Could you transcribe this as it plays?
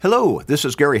Hello, this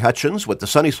is Gary Hutchins with the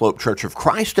Sunny Slope Church of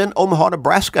Christ in Omaha,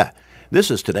 Nebraska.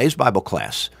 This is today's Bible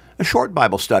class, a short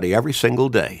Bible study every single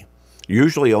day,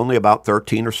 usually only about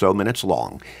 13 or so minutes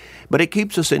long, but it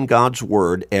keeps us in God's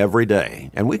Word every day,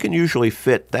 and we can usually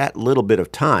fit that little bit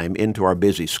of time into our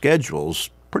busy schedules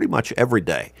pretty much every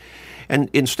day. And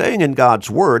in staying in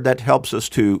God's Word, that helps us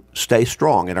to stay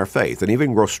strong in our faith and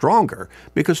even grow stronger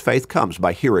because faith comes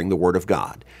by hearing the Word of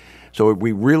God. So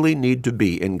we really need to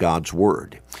be in God's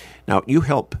Word. Now,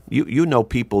 you know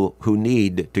people who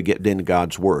need to get into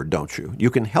God's Word, don't you? You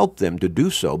can help them to do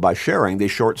so by sharing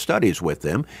these short studies with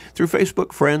them through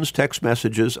Facebook friends, text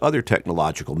messages, other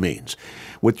technological means,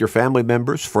 with your family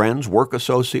members, friends, work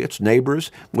associates, neighbors,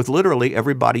 with literally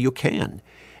everybody you can.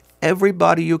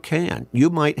 Everybody you can. You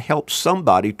might help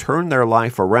somebody turn their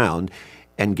life around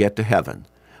and get to heaven.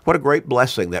 What a great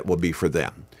blessing that will be for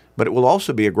them. But it will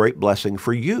also be a great blessing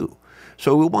for you.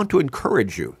 So we want to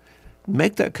encourage you.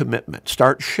 Make that commitment.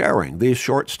 Start sharing these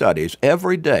short studies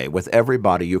every day with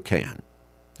everybody you can.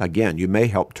 Again, you may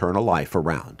help turn a life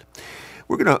around.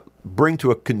 We're going to bring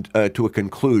to a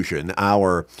conclusion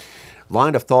our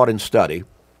line of thought and study,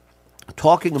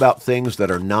 talking about things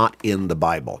that are not in the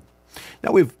Bible.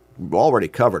 Now, we've already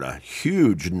covered a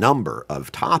huge number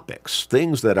of topics,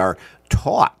 things that are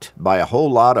taught by a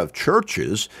whole lot of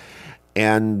churches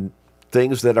and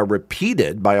things that are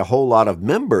repeated by a whole lot of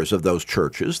members of those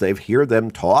churches. They hear them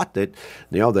taught that,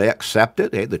 they accept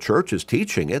it. Hey, the church is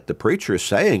teaching it. The preacher is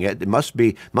saying it. It must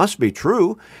be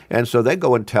true. And so they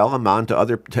go and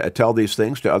tell these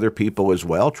things to other people as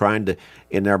well, trying to,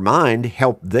 in their mind,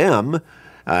 help them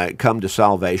come to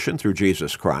salvation through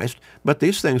Jesus Christ. But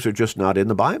these things are just not in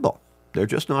the Bible. They're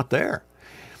just not there.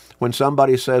 When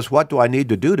somebody says, what do I need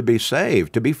to do to be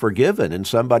saved, to be forgiven? And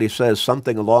somebody says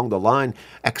something along the line,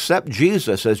 accept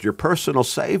Jesus as your personal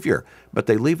Savior, but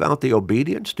they leave out the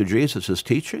obedience to Jesus'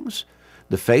 teachings,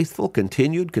 the faithful,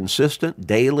 continued, consistent,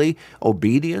 daily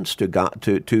obedience to God,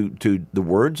 to the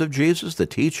words of Jesus, the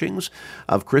teachings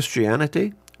of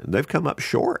Christianity, they've come up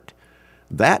short.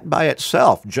 That by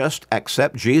itself, just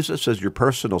accept Jesus as your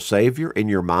personal Savior in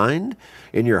your mind,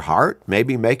 in your heart,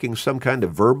 maybe making some kind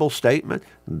of verbal statement,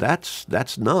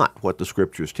 that's not what the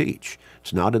Scriptures teach.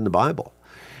 It's not in the Bible.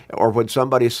 Or when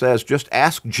somebody says, just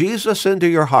ask Jesus into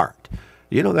your heart,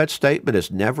 that statement is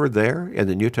never there in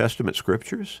the New Testament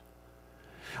Scriptures.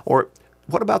 Or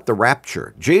what about the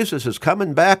rapture? Jesus is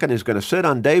coming back and he's going to sit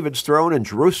on David's throne in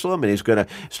Jerusalem and he's going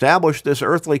to establish this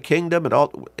earthly kingdom and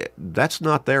all. That's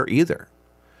not there either.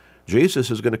 Jesus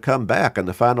is going to come back on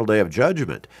the final day of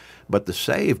judgment, but the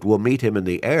saved will meet him in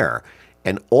the air,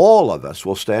 and all of us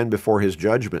will stand before his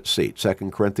judgment seat, 2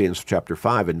 Corinthians chapter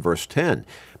 5 and verse 10.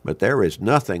 But there is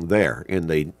nothing there in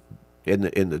the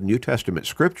New Testament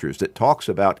Scriptures that talks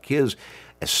about his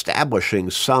establishing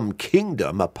some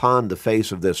kingdom upon the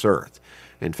face of this earth.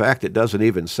 In fact, it doesn't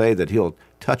even say that he'll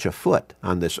touch a foot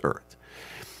on this earth.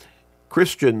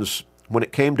 Christians, when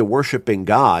it came to worshiping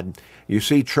God, you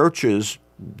see churches,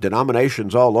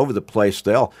 denominations all over the place,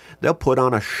 they'll put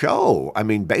on a show. I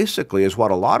mean, basically is what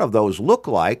a lot of those look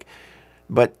like,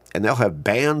 and they'll have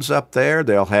bands up there,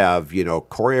 they'll have,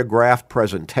 choreographed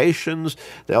presentations,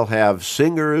 they'll have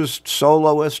singers,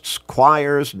 soloists,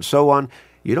 choirs, and so on.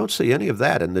 You don't see any of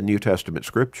that in the New Testament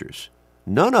Scriptures.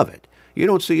 None of it. You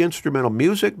don't see instrumental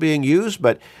music being used,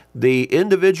 but the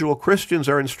individual Christians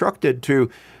are instructed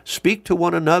to speak to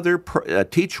one another,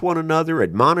 teach one another,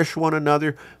 admonish one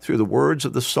another through the words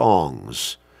of the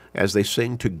songs as they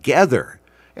sing together,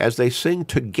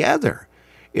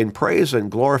 in praise and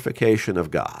glorification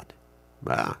of God.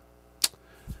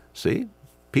 See,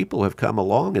 people have come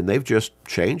along and they've just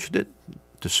changed it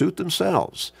to suit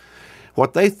themselves.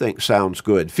 What they think sounds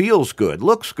good, feels good,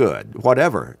 looks good,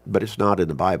 whatever, but it's not in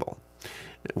the Bible.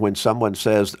 When someone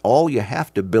says, all you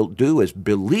have to do is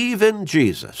believe in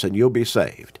Jesus and you'll be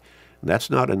saved.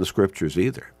 That's not in the Scriptures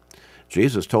either.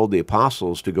 Jesus told the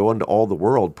apostles to go into all the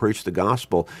world, preach the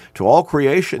gospel to all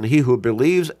creation. He who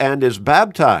believes and is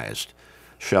baptized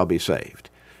shall be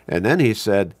saved. And then he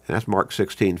said, that's Mark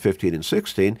 16, 15, and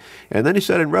 16, and then he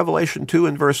said in Revelation 2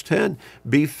 and verse 10,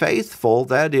 be faithful,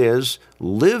 that is,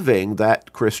 living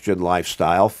that Christian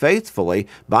lifestyle faithfully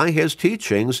by his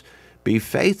teachings. Be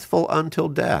faithful until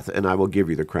death, and I will give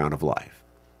you the crown of life.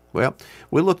 Well,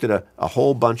 we looked at a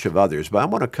whole bunch of others, but I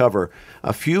want to cover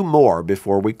a few more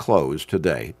before we close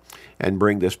today and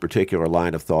bring this particular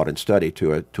line of thought and study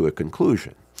to a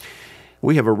conclusion.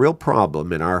 We have a real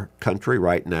problem in our country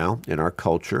right now, in our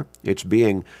culture. It's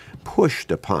being pushed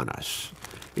upon us.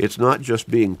 It's not just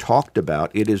being talked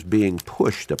about, it is being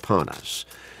pushed upon us.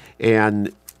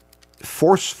 And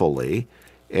forcefully,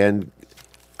 and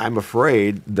I'm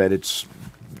afraid that it's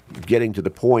getting to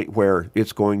the point where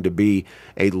it's going to be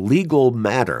a legal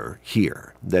matter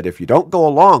here, that if you don't go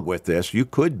along with this, you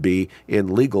could be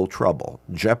in legal trouble,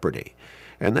 jeopardy.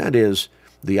 And that is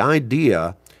the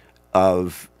idea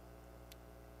of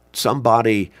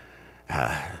somebody,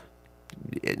 and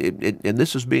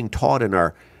this is being taught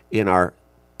in our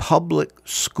public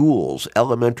schools,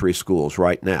 elementary schools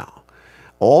right now,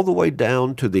 all the way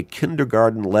down to the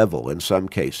kindergarten level in some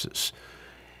cases,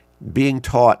 being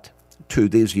taught to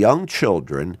these young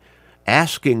children,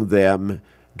 asking them,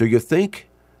 do you think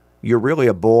you're really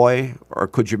a boy, or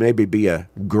could you maybe be a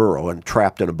girl and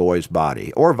trapped in a boy's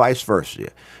body, or vice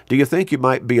versa? Do you think you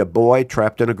might be a boy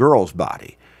trapped in a girl's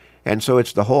body? And so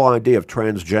it's the whole idea of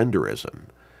transgenderism.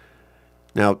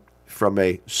 Now, from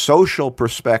a social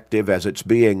perspective, as it's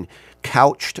being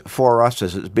couched for us,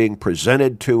 as it's being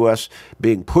presented to us,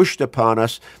 being pushed upon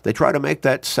us, they try to make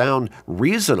that sound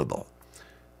reasonable.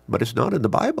 But it's not in the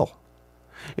Bible.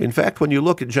 In fact, when you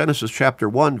look at Genesis chapter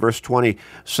 1, verse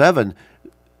 27,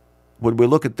 when we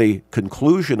look at the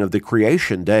conclusion of the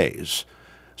creation days,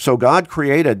 so God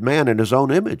created man in his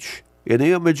own image. In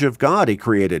the image of God he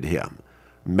created him.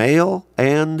 Male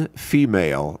and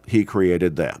female he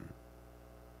created them.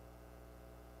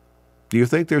 Do you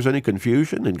think there's any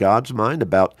confusion in God's mind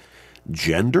about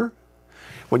gender?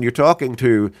 When you're talking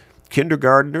to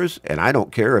kindergartners, and I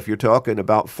don't care if you're talking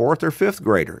about 4th or 5th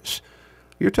graders,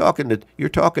 you're talking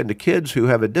to kids who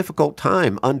have a difficult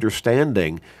time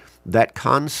understanding that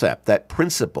concept, that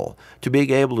principle, to being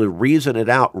able to reason it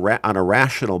out on a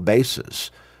rational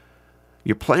basis.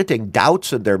 You're planting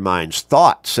doubts in their minds,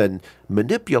 thoughts, and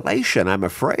manipulation, I'm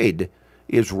afraid,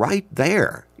 is right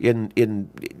there.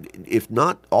 If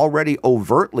not already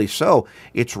overtly so,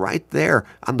 it's right there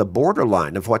on the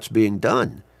borderline of what's being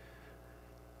done.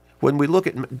 When we look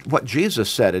at what Jesus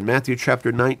said in Matthew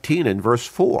chapter 19 and verse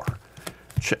 4,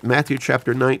 Matthew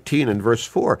chapter 19 and verse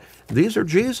 4, these are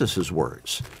Jesus'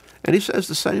 words. And he says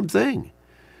the same thing.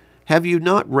 Have you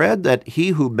not read that he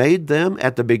who made them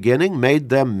at the beginning made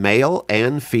them male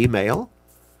and female?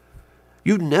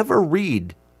 You never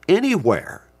read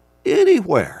anywhere in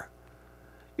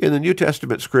the New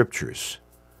Testament scriptures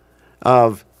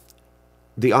of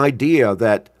the idea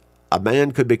that a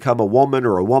man could become a woman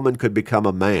or a woman could become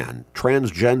a man,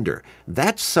 transgender.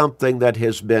 That's something that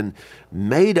has been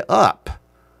made up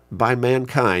by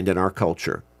mankind in our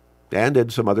culture and in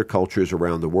some other cultures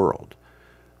around the world.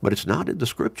 But it's not in the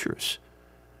scriptures.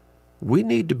 We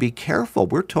need to be careful.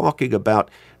 We're talking about,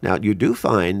 now you do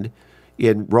find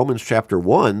in Romans chapter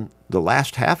 1, the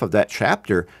last half of that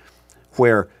chapter,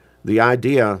 where the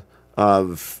idea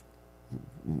of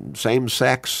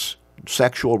same-sex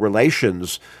sexual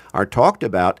relations are talked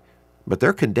about, but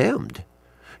they're condemned.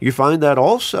 You find that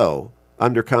also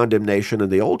under condemnation in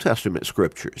the Old Testament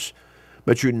scriptures.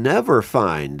 But you never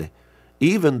find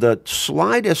even the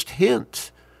slightest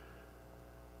hint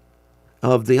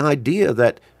of the idea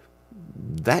that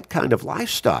that kind of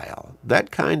lifestyle, that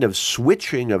kind of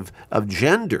switching of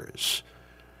genders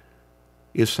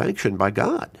is sanctioned by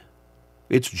God.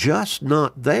 It's just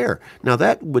not there. Now,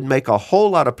 that would make a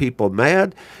whole lot of people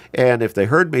mad, and if they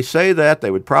heard me say that,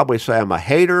 they would probably say I'm a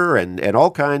hater and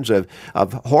all kinds of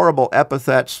horrible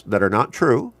epithets that are not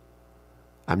true.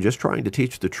 I'm just trying to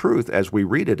teach the truth as we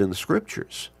read it in the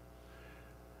scriptures.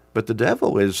 But the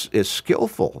devil is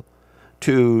skillful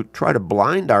to try to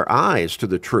blind our eyes to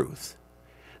the truth.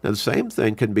 Now, the same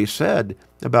thing can be said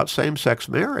about same-sex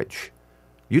marriage.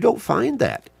 You don't find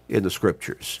that in the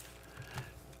scriptures,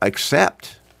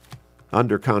 except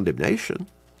under condemnation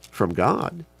from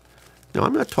God. Now,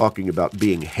 I'm not talking about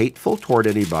being hateful toward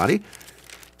anybody.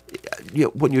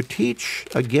 When you teach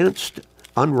against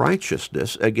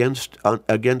unrighteousness,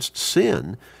 against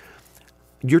sin,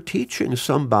 you're teaching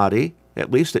somebody,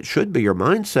 at least it should be your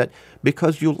mindset,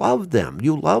 because you love them.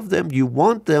 You love them. You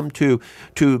want them to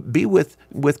be with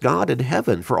God in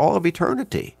heaven for all of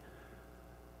eternity.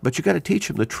 But you got to teach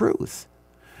them the truth.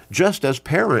 Just as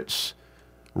parents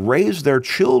raise their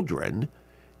children,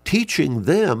 teaching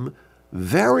them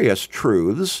various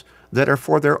truths that are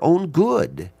for their own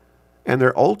good and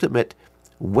their ultimate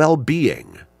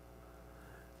well-being.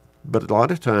 But a lot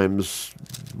of times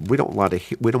we don't want to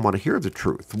hear the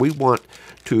truth. We want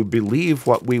to believe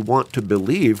what we want to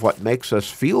believe, what makes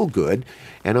us feel good.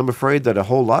 And I'm afraid that a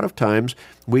whole lot of times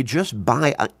we just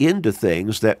buy into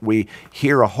things that we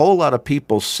hear a whole lot of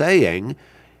people saying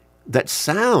that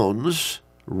sounds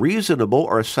reasonable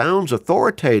or sounds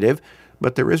authoritative,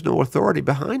 but there is no authority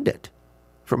behind it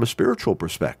from a spiritual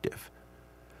perspective.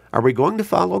 Are we going to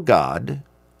follow God,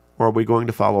 or are we going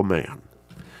to follow man?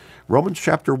 Romans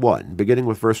chapter 1, beginning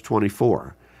with verse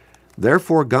 24.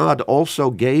 Therefore God also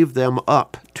gave them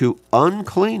up to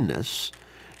uncleanness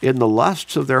in the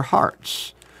lusts of their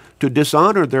hearts, to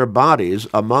dishonor their bodies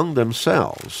among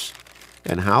themselves.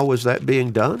 And how was that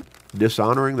being done?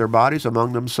 Dishonoring their bodies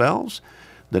among themselves?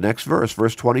 The next verse,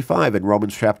 verse 25 in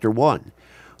Romans chapter 1.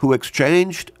 Who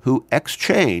exchanged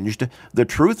the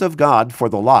truth of God for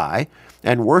the lie,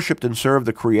 and worshipped and served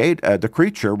the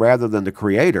creature rather than the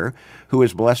Creator, who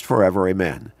is blessed forever.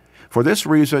 Amen. For this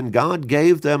reason, God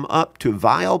gave them up to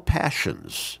vile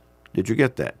passions. Did you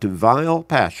get that? To vile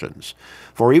passions.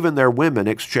 For even their women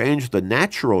exchanged the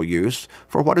natural use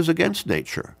for what is against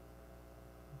nature.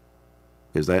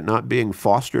 Is that not being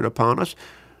fostered upon us,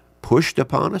 pushed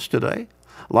upon us today?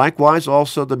 Likewise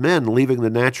also the men, leaving the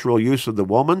natural use of the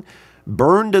woman,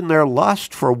 burned in their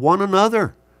lust for one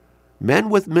another, men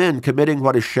with men committing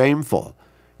what is shameful,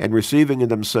 and receiving in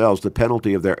themselves the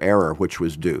penalty of their error which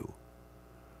was due.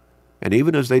 And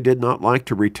even as they did not like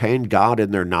to retain God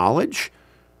in their knowledge,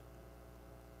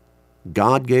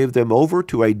 God gave them over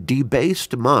to a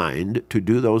debased mind to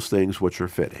do those things which are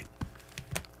fitting.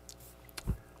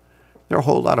 There are a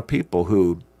whole lot of people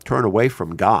who turn away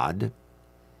from God,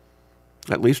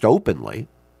 at least openly,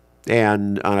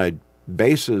 and on a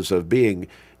basis of being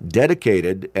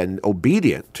dedicated and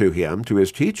obedient to Him, to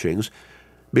His teachings,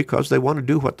 because they want to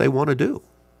do what they want to do.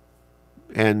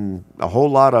 And a whole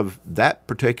lot of that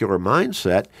particular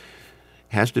mindset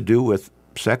has to do with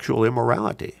sexual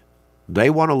immorality. They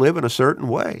want to live in a certain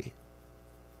way,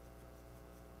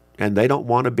 and they don't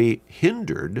want to be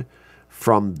hindered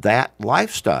from that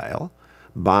lifestyle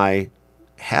by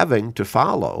having to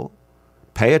follow,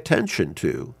 pay attention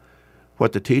to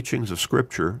what the teachings of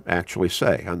Scripture actually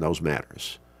say on those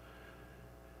matters.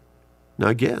 Now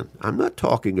again, I'm not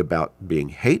talking about being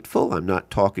hateful. I'm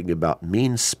not talking about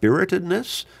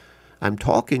mean-spiritedness. I'm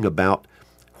talking about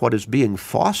what is being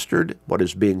fostered, what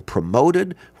is being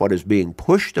promoted, what is being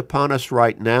pushed upon us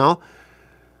right now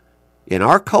in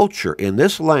our culture, in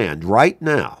this land right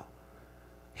now,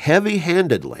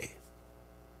 heavy-handedly,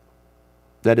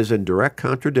 that is in direct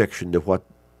contradiction to what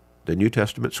the New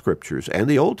Testament Scriptures and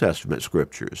the Old Testament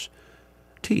Scriptures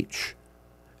teach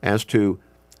as to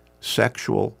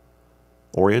sexual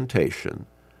orientation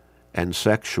and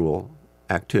sexual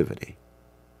activity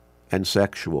and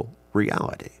sexual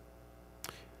reality.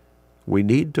 We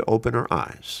need to open our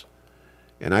eyes.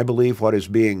 And I believe what is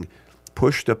being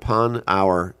pushed upon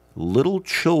our little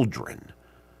children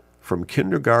from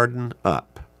kindergarten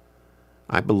up,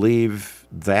 I believe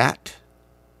that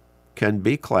can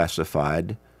be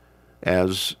classified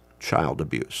as child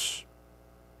abuse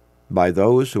by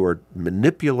those who are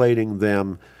manipulating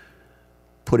them,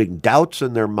 putting doubts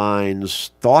in their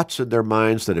minds, thoughts in their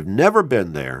minds that have never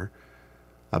been there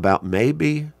about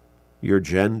maybe your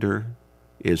gender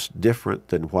is different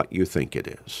than what you think it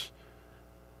is.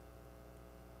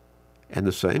 And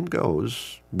the same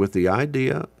goes with the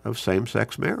idea of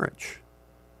same-sex marriage.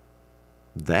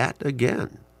 That,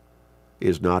 again,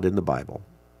 is not in the Bible.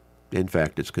 In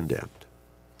fact, it's condemned.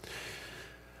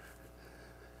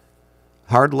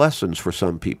 Hard lessons for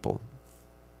some people.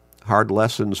 Hard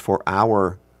lessons for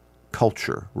our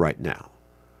culture right now.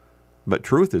 But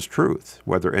truth is truth,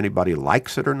 whether anybody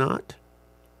likes it or not,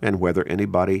 and whether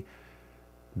anybody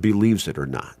believes it or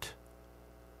not.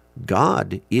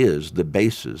 God is the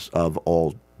basis of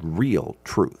all real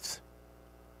truth.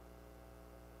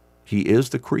 He is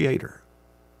the Creator,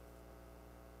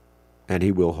 and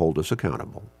He will hold us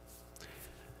accountable.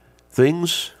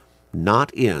 Things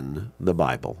not in the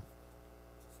Bible.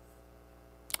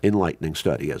 Enlightening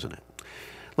study, isn't it?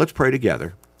 Let's pray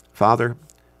together. Father,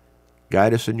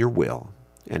 guide us in your will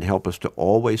and help us to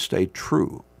always stay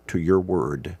true to your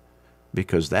word,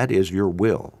 because that is your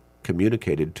will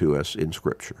communicated to us in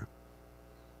Scripture.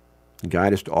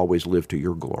 Guide us to always live to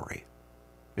your glory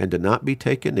and to not be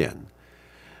taken in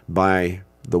by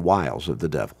the wiles of the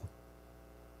devil.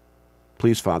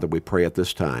 Please, Father, we pray at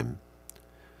this time,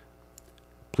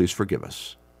 please forgive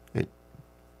us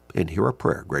and hear our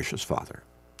prayer, gracious Father.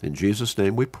 In Jesus'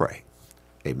 name we pray.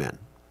 Amen.